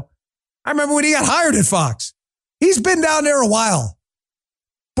so. I remember when he got hired at Fox. He's been down there a while.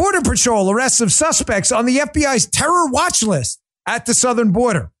 Border Patrol arrests of suspects on the FBI's terror watch list at the southern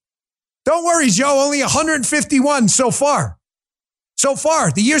border. Don't worry, Joe, only 151 so far. So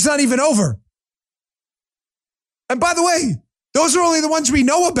far, the year's not even over. And by the way, those are only the ones we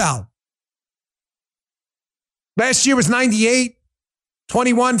know about. Last year was 98,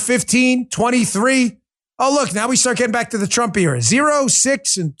 21, 15, 23. Oh, look, now we start getting back to the Trump era. 0,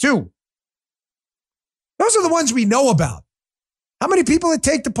 6, and 2. Those are the ones we know about. How many people it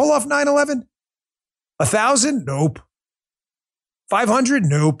take to pull off 9/11? 1,000? Nope. 500?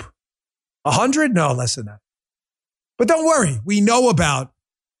 Nope. 100? No, less than that. But don't worry, we know about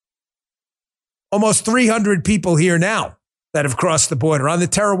almost 300 people here now that have crossed the border on the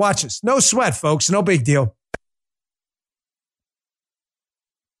terror watches. No sweat, folks. No big deal.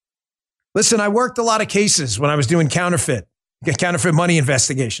 Listen, I worked a lot of cases when I was doing counterfeit money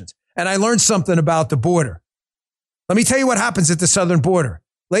investigations, and I learned something about the border. Let me tell you what happens at the southern border.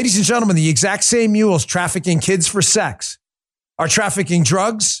 Ladies and gentlemen, the exact same mules trafficking kids for sex are trafficking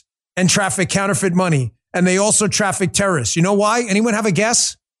drugs and traffic counterfeit money, and they also traffic terrorists. You know why? Anyone have a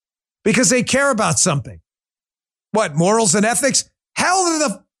guess? Because they care about something. What, morals and ethics? Hell to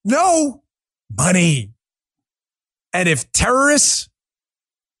the no, money. And if terrorists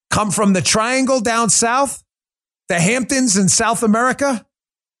come from the triangle down south, the Hamptons in South America,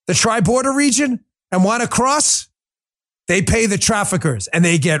 the tri-border region, and want to cross, they pay the traffickers and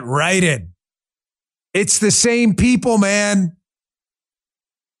they get right in. It's the same people, man.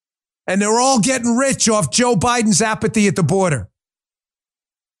 And they're all getting rich off Joe Biden's apathy at the border.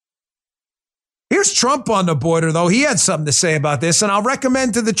 Here's Trump on the border, though. He had something to say about this, and I'll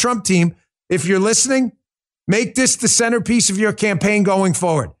recommend to the Trump team, if you're listening, make this the centerpiece of your campaign going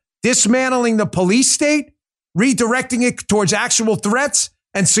forward. Dismantling the police state, redirecting it towards actual threats,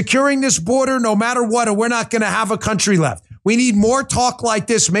 and securing this border no matter what, or we're not going to have a country left. We need more talk like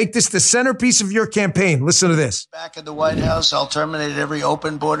this. Make this the centerpiece of your campaign. Listen to this. Back in the White House, I'll terminate every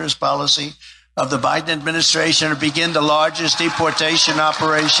open borders policy of the Biden administration and begin the largest deportation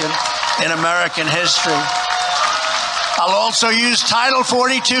operation in American history. I'll also use Title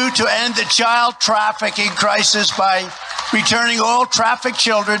 42 to end the child trafficking crisis by returning all trafficked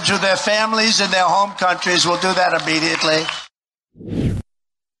children to their families in their home countries. We'll do that immediately.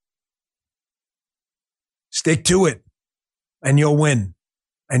 Stick to it, and you'll win.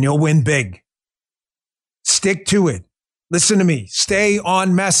 And you'll win big. Stick to it. Listen to me. Stay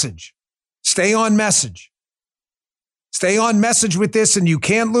on message. Stay on message. Stay on message with this, and you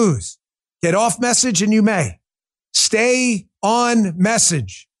can't lose. Get off message, and you may. Stay on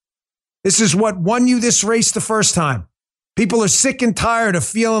message. This is what won you this race the first time. People are sick and tired of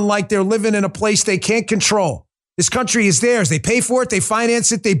feeling like they're living in a place they can't control. This country is theirs. They pay for it. They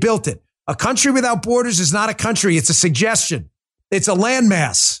finance it. They built it. A country without borders is not a country. It's a suggestion. It's a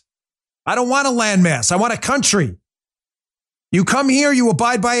landmass. I don't want a landmass. I want a country. You come here, you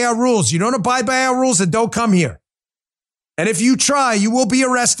abide by our rules. You don't abide by our rules, then don't come here. And if you try, you will be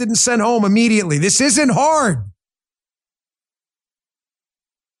arrested and sent home immediately. This isn't hard.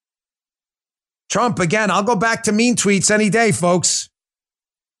 Trump, again, I'll go back to mean tweets any day, folks.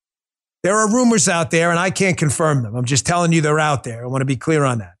 There are rumors out there, and I can't confirm them. I'm just telling you they're out there. I want to be clear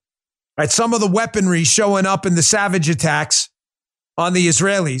on that. Right, some of the weaponry showing up in the savage attacks on the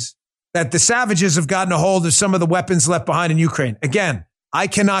Israelis, that the savages have gotten a hold of some of the weapons left behind in Ukraine. Again, I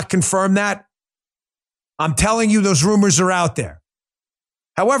cannot confirm that. I'm telling you those rumors are out there.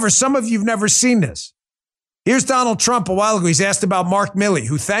 However, some of you have never seen this. Here's Donald Trump a while ago. He's asked about Mark Milley,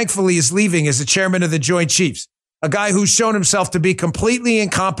 who thankfully is leaving as the chairman of the Joint Chiefs, a guy who's shown himself to be completely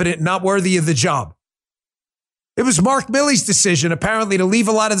incompetent and not worthy of the job. It was Mark Milley's decision, apparently, to leave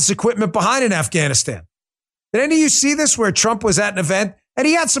a lot of this equipment behind in Afghanistan. Did any of you see this where Trump was at an event and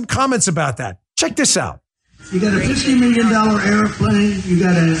he had some comments about that? Check this out. You got a $50 million airplane. You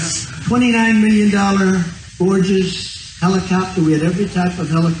got a $29 million gorgeous helicopter. We had every type of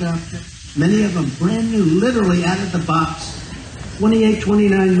helicopter. Many of them brand new, literally out of the box. 28,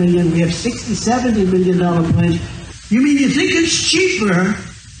 29 million. We have $60, $70 million planes. You mean you think it's cheaper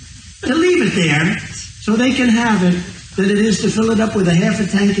to leave it there so they can have it than it is to fill it up with a half a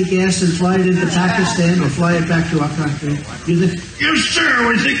tank of gas and fly it into Pakistan or fly it back to our country? You think, yes, sir,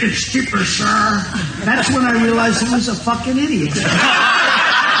 we think it's cheaper, sir. That's when I realized he was a fucking idiot.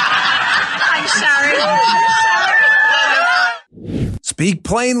 I'm sorry. Speak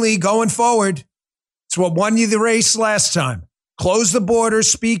plainly going forward. It's what won you the race last time. Close the border,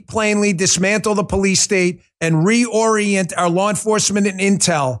 speak plainly, dismantle the police state, and reorient our law enforcement and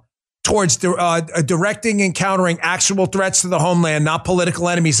intel towards directing and countering actual threats to the homeland, not political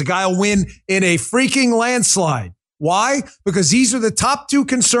enemies. The guy will win in a freaking landslide. Why? Because these are the top two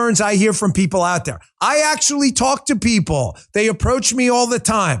concerns I hear from people out there. I actually talk to people. They approach me all the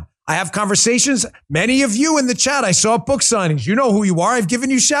time. I have conversations. Many of you in the chat, I saw at book signings. You know who you are. I've given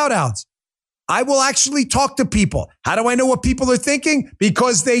you shout outs. I will actually talk to people. How do I know what people are thinking?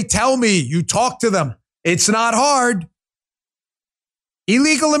 Because they tell me. You talk to them. It's not hard.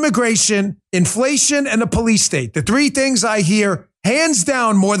 Illegal immigration, inflation, and the police state. The three things I hear hands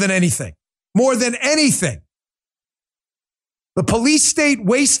down more than anything. More than anything. The police state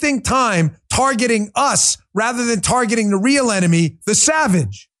wasting time targeting us rather than targeting the real enemy, the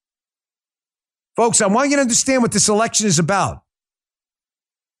savage. Folks, I want you to understand what this election is about.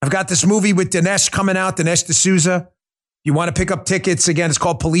 I've got this movie with Dinesh coming out, Dinesh D'Souza. You want to pick up tickets, again, it's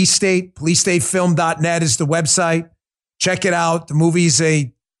called Police State. PoliceStateFilm.net is the website. Check it out. The movie is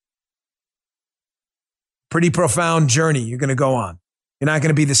a pretty profound journey you're going to go on. You're not going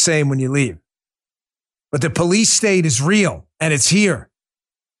to be the same when you leave. But the police state is real, and it's here.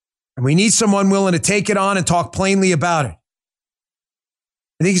 And we need someone willing to take it on and talk plainly about it.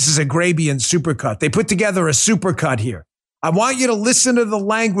 I think this is a Grabian supercut. They put together a supercut here. I want you to listen to the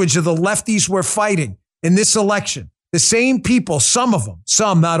language of the lefties we're fighting in this election. The same people, some of them,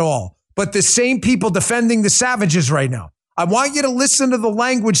 some, not all, but the same people defending the savages right now. I want you to listen to the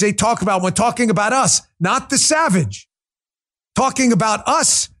language they talk about when talking about us, not the savage. Talking about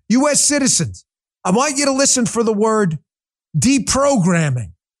us, U.S. citizens. I want you to listen for the word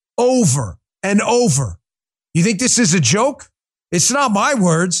deprogramming over and over. You think this is a joke? It's not my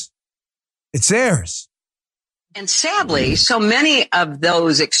words. It's theirs. And sadly, so many of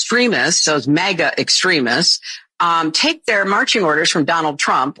those extremists, those MAGA extremists, take their marching orders from Donald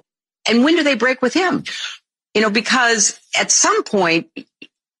Trump. And when do they break with him? Because at some point,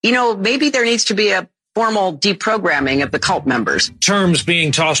 maybe there needs to be a formal deprogramming of the cult members. Terms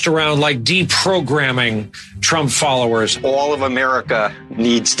being tossed around like deprogramming Trump followers. All of America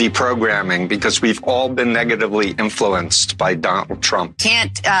needs deprogramming because we've all been negatively influenced by Donald Trump.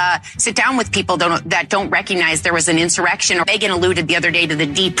 Can't sit down with people that don't recognize there was an insurrection. Megan alluded the other day to the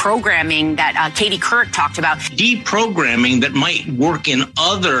deprogramming that Katie Couric talked about. Deprogramming that might work in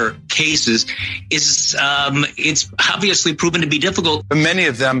other cases is it's obviously proven to be difficult. Many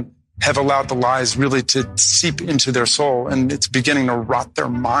of them have allowed the lies really to seep into their soul, and it's beginning to rot their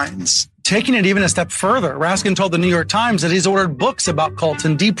minds. Taking it even a step further, Raskin told the New York Times that he's ordered books about cults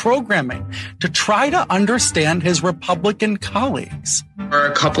and deprogramming to try to understand his Republican colleagues. There are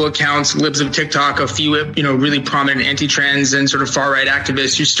a couple accounts, libs of TikTok, a few, really prominent anti-trans and sort of far-right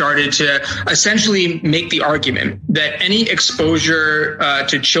activists who started to essentially make the argument that any exposure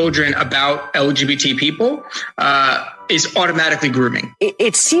to children about LGBT people is automatically grooming.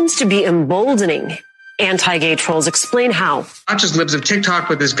 It seems to be emboldening anti-gay trolls. Explain how. Not just libs of TikTok,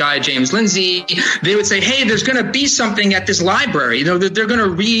 but this guy, James Lindsay, they would say, hey, there's going to be something at this library, that they're going to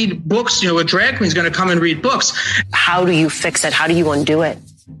read books, a drag queen's going to come and read books. How do you fix it? How do you undo it?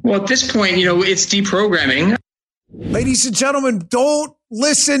 Well, at this point, it's deprogramming. Ladies and gentlemen, don't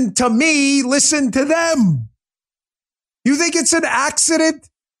listen to me, listen to them. You think it's an accident?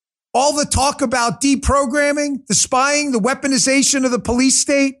 All the talk about deprogramming, the spying, the weaponization of the police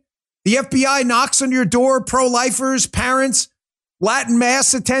state? The FBI knocks on your door, pro-lifers, parents, Latin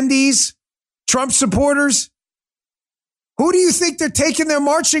mass attendees, Trump supporters. Who do you think they're taking their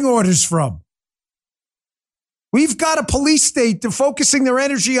marching orders from? We've got a police state to focusing their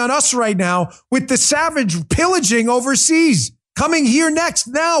energy on us right now with the savage pillaging overseas. Coming here next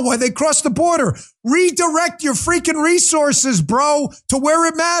now while they cross the border. Redirect your freaking resources, bro, to where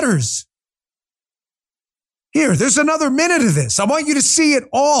it matters. Here, there's another minute of this. I want you to see it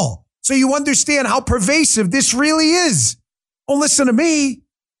all so you understand how pervasive this really is. Don't listen to me.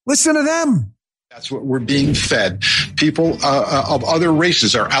 Listen to them. That's what we're being fed. People of other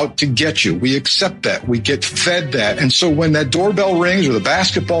races are out to get you. We accept that. We get fed that. And so when that doorbell rings or the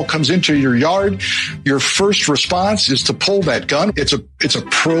basketball comes into your yard, your first response is to pull that gun. It's a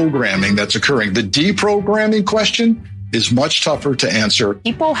programming that's occurring. The deprogramming question is much tougher to answer.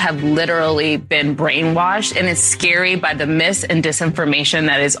 People have literally been brainwashed, and it's scary by the mis and disinformation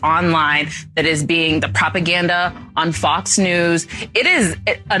that is online, that is being the propaganda on Fox News. It is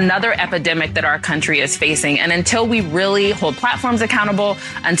another epidemic that our country is facing. And until we really hold platforms accountable,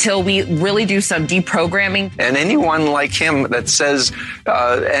 until we really do some deprogramming. And anyone like him that says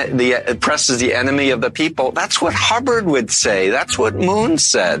the press is the enemy of the people, that's what Hubbard would say. That's what Moon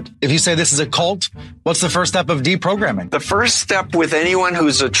said. If you say this is a cult, what's the first step of deprogramming? deprogramming. The first step with anyone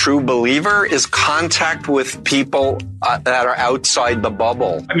who's a true believer is contact with people that are outside the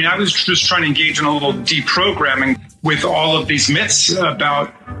bubble. I mean, I was just trying to engage in a little deprogramming with all of these myths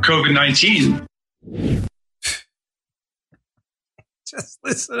about COVID-19. Just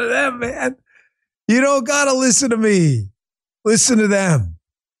listen to them, man. You don't got to listen to me. Listen to them.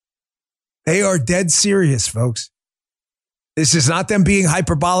 They are dead serious, folks. This is not them being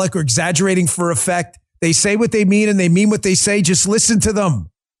hyperbolic or exaggerating for effect. They say what they mean and they mean what they say. Just listen to them.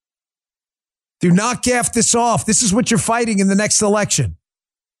 Do not gaff this off. This is what you're fighting in the next election.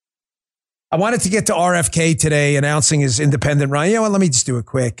 I wanted to get to RFK today announcing his independent run. You know what? Let me just do it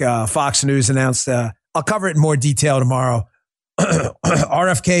quick. Fox News announced, I'll cover it in more detail tomorrow.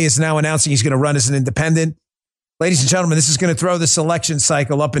 RFK is now announcing he's going to run as an independent. Ladies and gentlemen, this is going to throw this election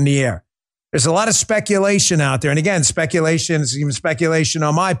cycle up in the air. There's a lot of speculation out there. And again, speculation is even speculation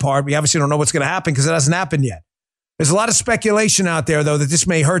on my part. We obviously don't know what's going to happen because it hasn't happened yet. There's a lot of speculation out there, though, that this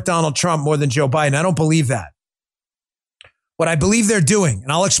may hurt Donald Trump more than Joe Biden. I don't believe that. What I believe they're doing,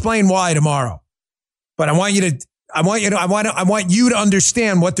 and I'll explain why tomorrow. But I want you to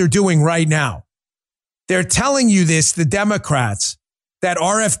understand what they're doing right now. They're telling you this, the Democrats, that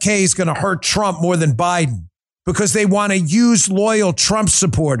RFK is going to hurt Trump more than Biden because they want to use loyal Trump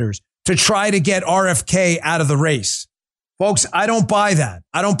supporters to try to get RFK out of the race. Folks, I don't buy that.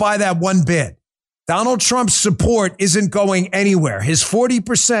 I don't buy that one bit. Donald Trump's support isn't going anywhere. His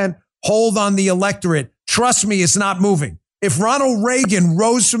 40% hold on the electorate, trust me, is not moving. If Ronald Reagan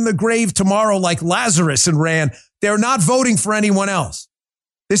rose from the grave tomorrow like Lazarus and ran, they're not voting for anyone else.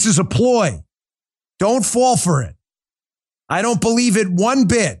 This is a ploy. Don't fall for it. I don't believe it one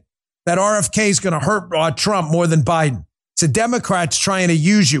bit that RFK is going to hurt Trump more than Biden. It's the Democrats trying to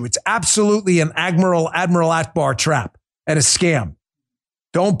use you. It's absolutely an Admiral Akbar trap and a scam.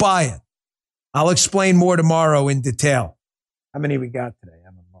 Don't buy it. I'll explain more tomorrow in detail. How many we got today?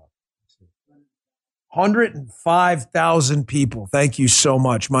 105,000 people. Thank you so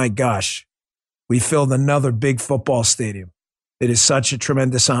much. My gosh. We filled another big football stadium. It is such a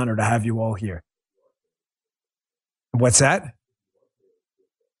tremendous honor to have you all here. What's that?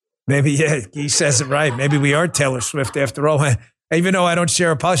 Maybe, yeah, he says it right. Maybe we are Taylor Swift after all. Even though I don't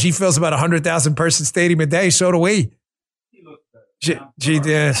share a policy, she fills about 100,000 person stadium a day. So do we. Yeah,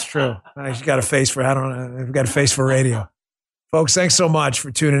 it's true. She's got a face for, I don't know. We've got a face for radio. Folks, thanks so much for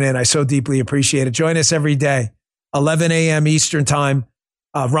tuning in. I so deeply appreciate it. Join us every day, 11 a.m. Eastern time,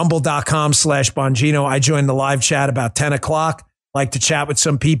 rumble.com/Bongino. I joined the live chat about 10 o'clock. Like to chat with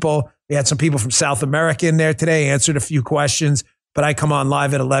some people. We had some people from South America in there today, answered a few questions, but I come on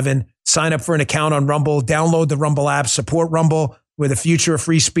live at 11. Sign up for an account on Rumble. Download the Rumble app. Support Rumble. We're the future of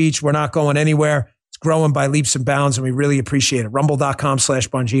free speech. We're not going anywhere. It's growing by leaps and bounds, and we really appreciate it.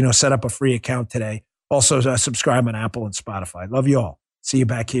 Rumble.com/Bongino. Set up a free account today. Also, subscribe on Apple and Spotify. Love you all. See you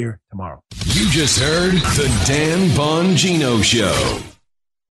back here tomorrow. You just heard the Dan Bongino Show.